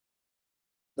 but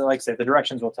like I said, the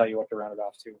directions will tell you what to round it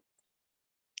off to.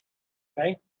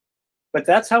 Okay. But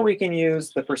that's how we can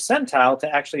use the percentile to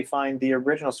actually find the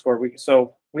original score.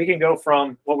 So we can go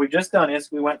from, what we've just done is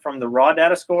we went from the raw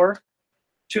data score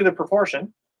to the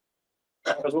proportion.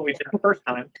 That was what we did the first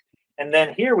time. And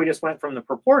then here we just went from the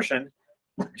proportion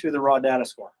to the raw data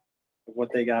score of what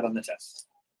they got on the test.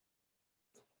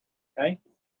 Okay.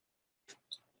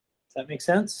 Does that make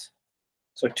sense?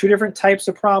 So two different types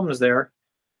of problems there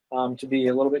to be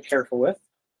a little bit careful with.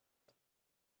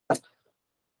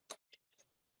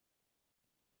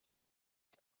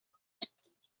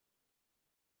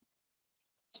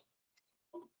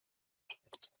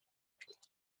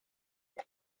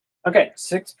 Okay,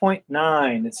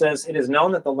 6.9. It says, it is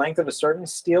known that the length of a certain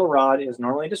steel rod is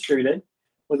normally distributed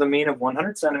with a mean of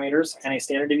 100 centimeters and a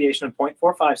standard deviation of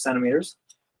 0.45 centimeters.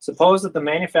 Suppose that the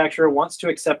manufacturer wants to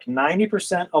accept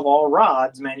 90% of all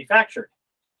rods manufactured.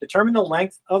 Determine the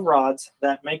length of rods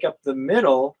that make up the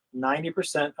middle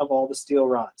 90% of all the steel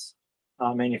rods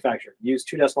manufactured. Use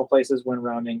two decimal places when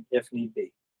rounding if need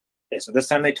be. Okay, so this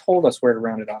time they told us where to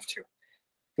round it off to.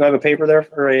 Do I have a paper there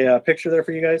or a picture there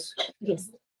for you guys?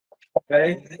 Yes.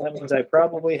 Okay, that means I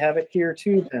probably have it here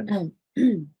too then.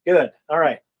 Good. All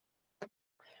right.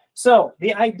 So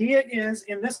the idea is,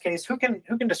 in this case, who can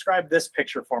describe this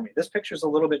picture for me? This picture is a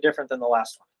little bit different than the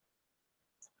last one.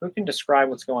 Who can describe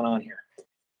what's going on here?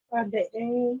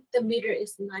 The meter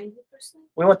is 90%.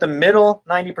 We want the middle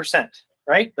 90%,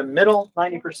 right? The middle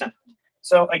 90%.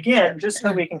 So again, just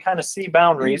so we can kind of see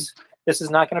boundaries, this is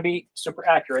not going to be super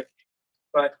accurate,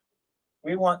 but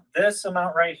we want this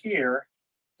amount right here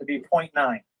to be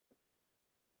 0.9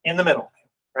 in the middle,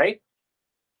 right?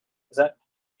 Does that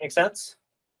make sense?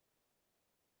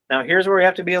 Now here's where we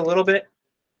have to be a little bit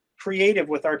creative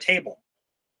with our table.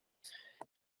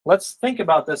 Let's think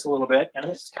about this a little bit, and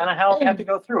this is kind of how we have to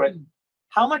go through it.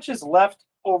 How much is left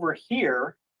over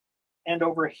here and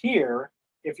over here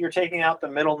if you're taking out the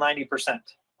middle 90%?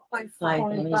 5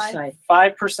 on each side.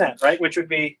 5%, right? Which would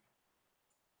be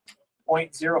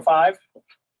 0.05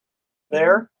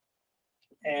 there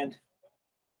and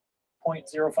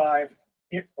 0.05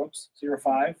 here. Oops,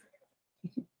 0.5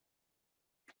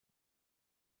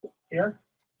 here.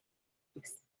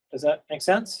 Does that make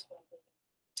sense?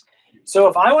 So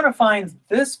if I want to find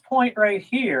this point right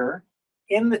here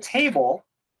in the table,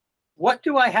 what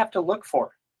do I have to look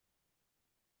for?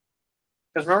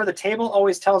 Because remember, the table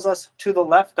always tells us to the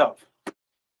left of.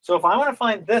 So if I want to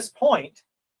find this point,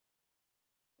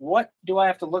 what do I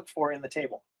have to look for in the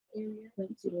table?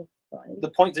 0.05. The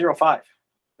 0.05,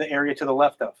 the area to the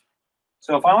left of.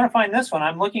 So if I want to find this one,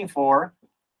 I'm looking for,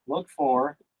 look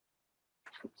for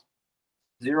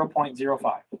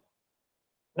 0.05.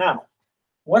 Now,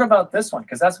 what about this one?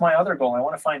 Because that's my other goal. I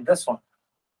want to find this one.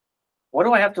 What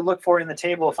do I have to look for in the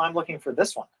table if I'm looking for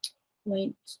this one?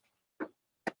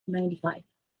 0.95.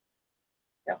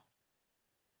 Yeah.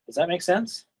 Does that make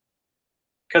sense?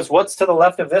 Because what's to the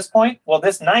left of this point? Well,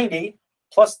 this 90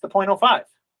 plus the 0.05.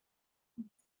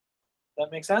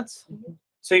 That make sense?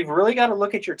 So you've really got to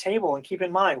look at your table and keep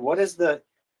in mind,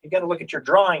 you got to look at your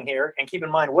drawing here and keep in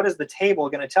mind, what is the table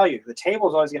going to tell you? The table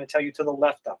is always going to tell you to the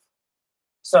left of.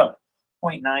 So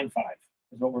 0.95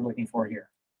 is what we're looking for here.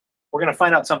 We're going to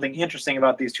find out something interesting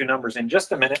about these two numbers in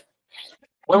just a minute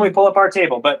when we pull up our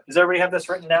table. But does everybody have this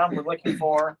written down? We're looking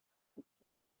for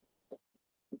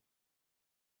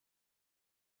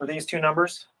these two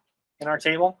numbers in our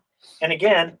table. And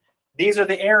again, these are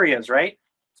the areas, right,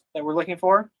 that we're looking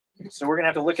for. So we're going to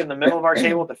have to look in the middle of our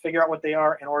table to figure out what they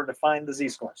are in order to find the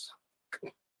z-scores.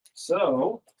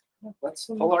 So let's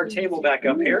pull our table back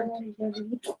up here.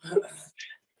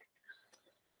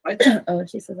 Oh,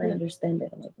 she says, I understand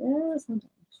it. I'm like, yeah,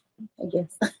 sometimes, I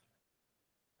guess.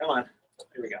 Come on.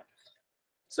 Here we go.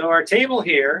 So our table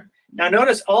here, now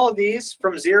notice all of these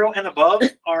from 0 and above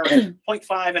are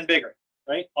 0.5 and bigger,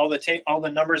 right? All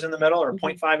the numbers in the middle are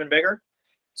 0.5 and bigger.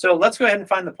 So let's go ahead and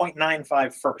find the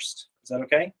 0.95 first. Is that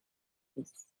okay?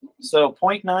 So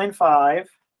 0.95,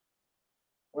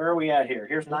 where are we at here?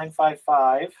 Here's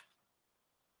 955.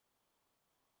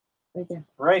 Right there.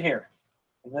 Right here,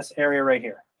 in this area right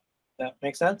here. That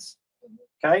makes sense?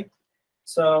 Okay.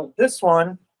 So this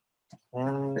one,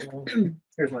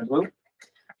 here's my blue.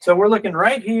 So we're looking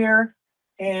right here,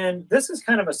 and this is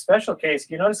kind of a special case.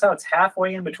 You notice how it's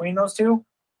halfway in between those two?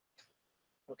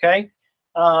 Okay.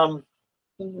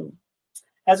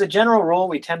 As a general rule,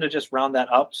 we tend to just round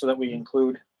that up so that we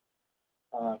include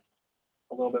a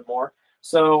little bit more.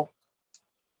 So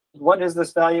what is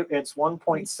this value? It's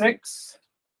 1.65.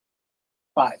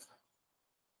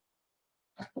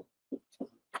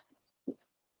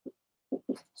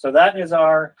 So that is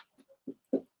our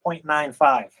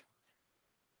 0.95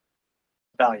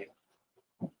 value.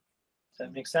 Does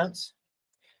that make sense?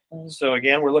 So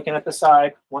again, we're looking at the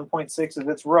side. 1.6 is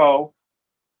its row.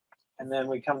 And then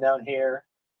we come down here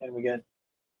and we get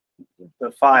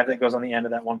the 5 that goes on the end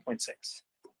of that 1.6.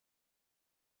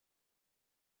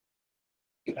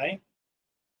 Okay.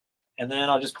 And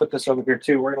then I'll just put this over here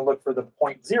too. We're going to look for the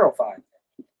 0.05.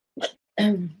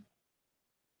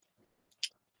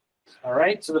 All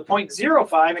right, so the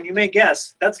 0.05, and you may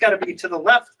guess, that's got to be to the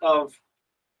left of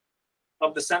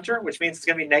the center, which means it's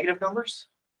going to be negative numbers.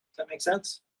 Does that make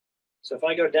sense? So if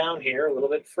I go down here a little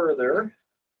bit further,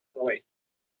 oh wait,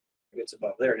 maybe it's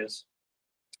above, there it is.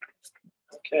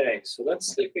 Okay, so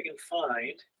let's see if we can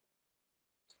find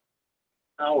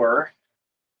our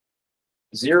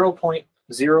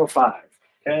 0.05.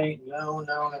 Okay, no.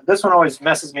 This one always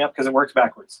messes me up because it works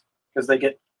backwards. Because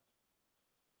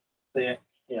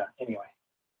yeah, anyway.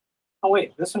 Oh,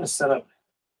 wait, this one is set up.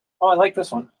 Oh, I like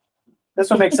this one. This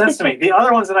one makes sense to me. The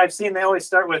other ones that I've seen, they always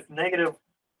start with negative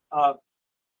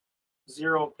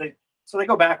 0. So they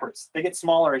go backwards. They get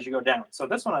smaller as you go down. So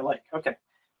this one I like. Okay.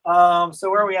 So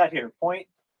where are we at here?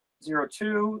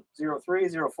 0.02, 03,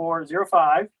 04,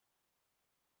 05.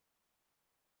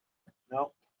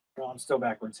 No, I'm still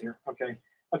backwards here. Okay.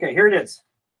 Okay, here it is.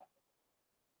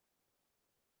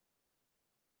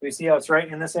 Do you see how it's right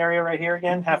in this area right here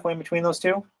again, halfway in between those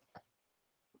two?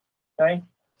 Okay.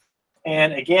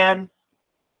 And again,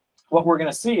 what we're going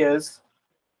to see is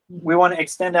we want to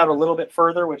extend out a little bit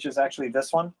further, which is actually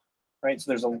this one, right?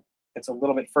 So it's a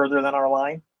little bit further than our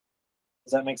line.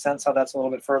 Does that make sense how that's a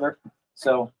little bit further?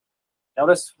 So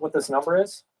notice what this number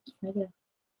is.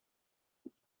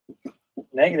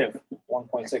 Negative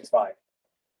 1.65.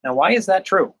 Now, why is that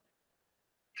true?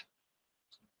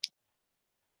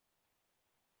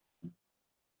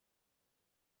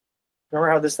 Remember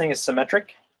how this thing is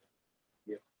symmetric?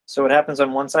 Yeah. So what happens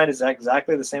on one side is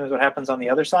exactly the same as what happens on the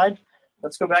other side.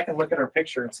 Let's go back and look at our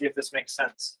picture and see if this makes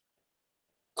sense.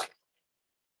 Do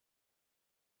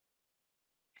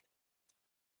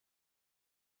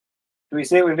we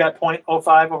see we've got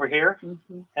 0.05 over here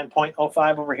and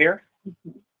 0.05 over here?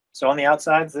 So on the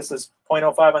outsides, this is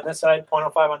 0.05 on this side,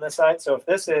 0.05 on this side. So if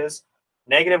this is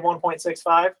negative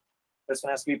 1.65, this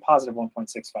one has to be positive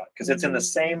 1.65 because it's in the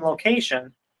same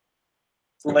location.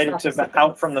 It's related to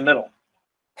out from the middle.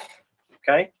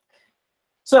 Okay.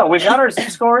 So we've got our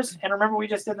z-scores. And remember, we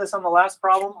just did this on the last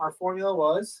problem. Our formula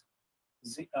was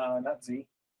z, not z,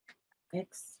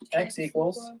 x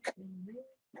equals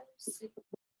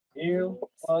u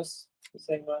plus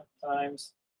sigma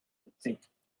times z.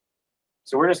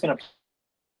 So we're just going to,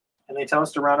 and they tell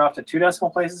us to round off to 2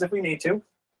 decimal places if we need to.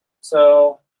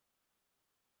 So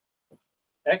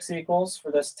x equals,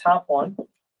 for this top one,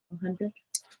 100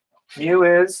 mu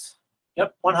is,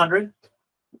 100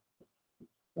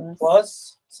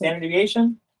 plus standard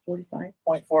deviation,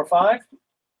 0.45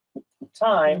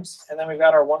 times, and then we've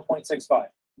got our 1.65.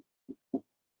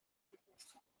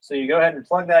 So you go ahead and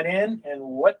plug that in, and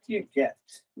what do you get?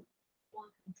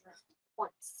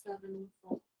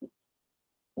 .74.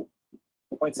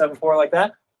 0.74 like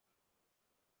that?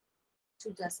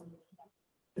 2 decimals.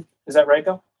 Is that right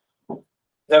though? Is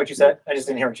that what you said? I just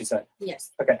didn't hear what you said.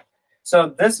 Yes. So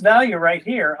this value right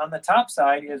here on the top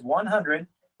side is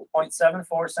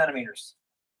 100.74 centimeters.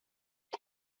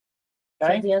 So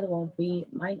Okay, the other one will be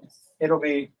minus. it'll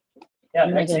be, yeah,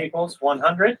 x Negative. equals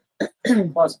 100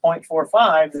 plus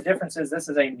 0.45. The difference is this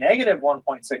is a negative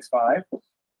 1.65.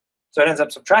 So it ends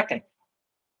up subtracting,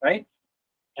 right?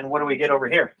 And what do we get over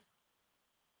here?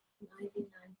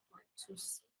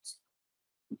 99.26.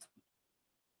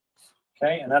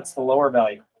 Okay, and that's the lower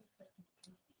value.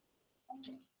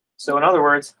 So in other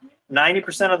words,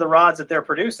 90% of the rods that they're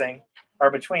producing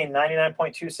are between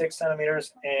 99.26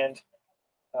 centimeters and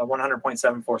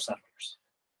 100.74 centimeters.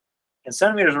 And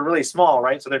centimeters are really small,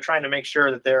 right? So they're trying to make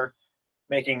sure that they're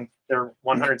making their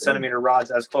 100 centimeter rods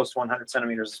as close to 100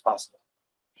 centimeters as possible.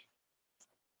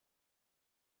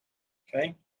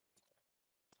 Okay.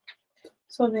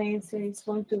 So the answer is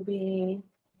going to be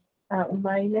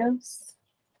minus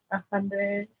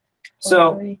 100.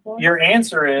 So your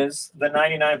answer is the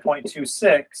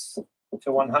 99.26 to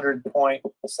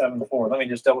 100.74. Let me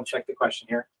just double check the question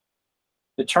here.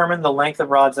 Determine the length of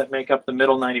rods that make up the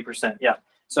middle 90%. Yeah.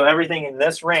 So everything in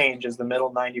this range is the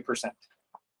middle 90%.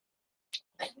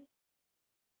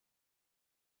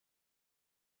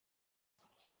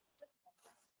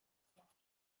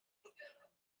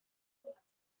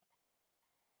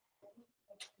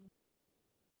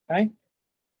 Okay.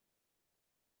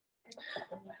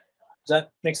 Does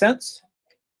that make sense?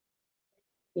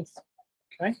 Yes.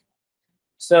 Okay.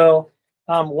 So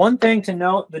one thing to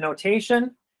note, the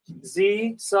notation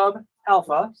Z sub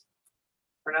alpha,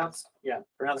 pronounce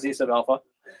Z sub alpha,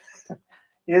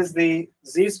 is the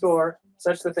Z-score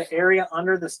such that the area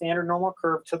under the standard normal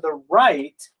curve to the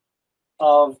right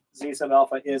of Z sub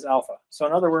alpha is alpha. So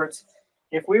in other words,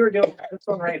 if we were doing this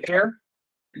one right here,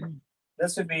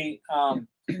 this would be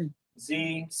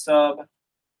Z sub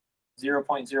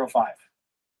 0.05.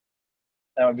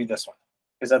 That would be this one,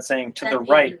 because that's saying to the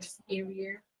right.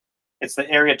 Area. It's the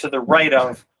area to the right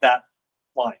of that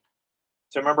line.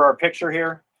 So remember our picture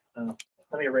here? Let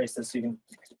me erase this so you can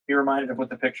be reminded of what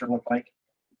the picture looked like.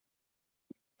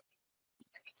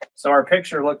 So our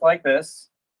picture looked like this.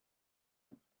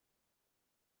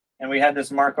 And we had this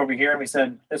mark over here, and we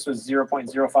said this was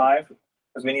 0.05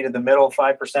 because we needed the middle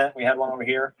 5%. We had one over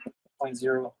here,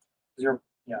 0.00,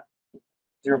 yeah,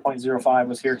 0.05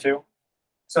 was here too.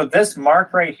 So this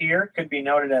mark right here could be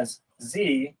noted as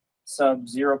Z sub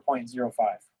 0.05.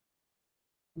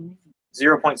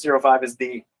 0.05 is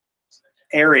the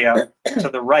area to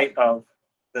the right of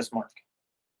this mark.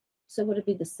 So would it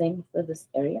be the same for this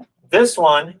area? This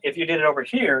one, if you did it over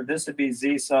here, this would be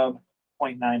Z sub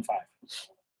 0.95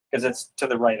 because it's to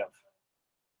the right of.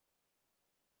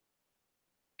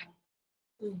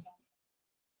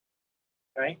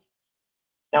 Okay.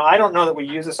 Now, I don't know that we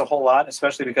use this a whole lot,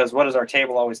 especially because what does our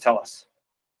table always tell us?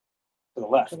 To the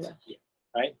left, To the left.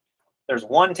 right? There's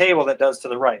one table that does to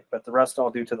the right, but the rest all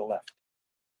do to the left.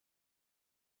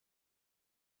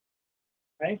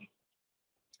 Right?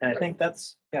 And I think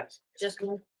that's, yes. Just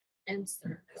one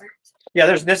answer, right? Yeah,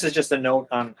 this is just a note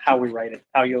on how we write it,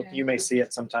 how you may see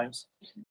it sometimes.